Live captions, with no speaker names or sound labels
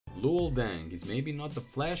Luol Deng is maybe not the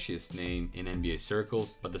flashiest name in NBA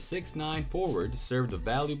circles, but the 6'9" forward served a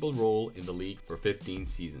valuable role in the league for 15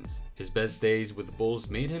 seasons. His best days with the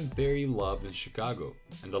Bulls made him very loved in Chicago,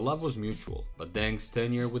 and the love was mutual, but Deng's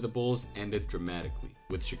tenure with the Bulls ended dramatically,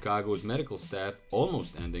 with Chicago's medical staff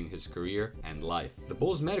almost ending his career and life. The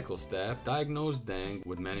Bulls medical staff diagnosed Deng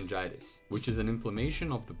with meningitis, which is an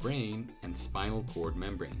inflammation of the brain and spinal cord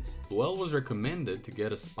membranes. Luol was recommended to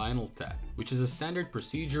get a spinal tap, which is a standard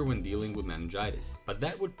procedure when dealing with meningitis, but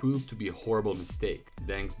that would prove to be a horrible mistake.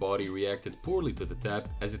 Deng's body reacted poorly to the tap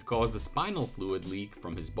as it caused a spinal fluid leak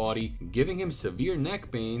from his body, giving him severe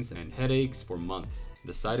neck pains and headaches for months.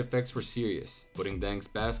 The side effects were serious, putting Deng's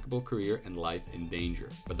basketball career and life in danger.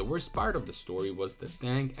 But the worst part of the story was that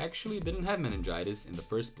Deng actually didn't have meningitis in the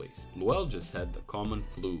first place. Luol just had the common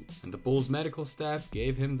flu, and the Bulls medical staff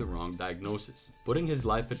gave him the wrong diagnosis, putting his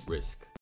life at risk.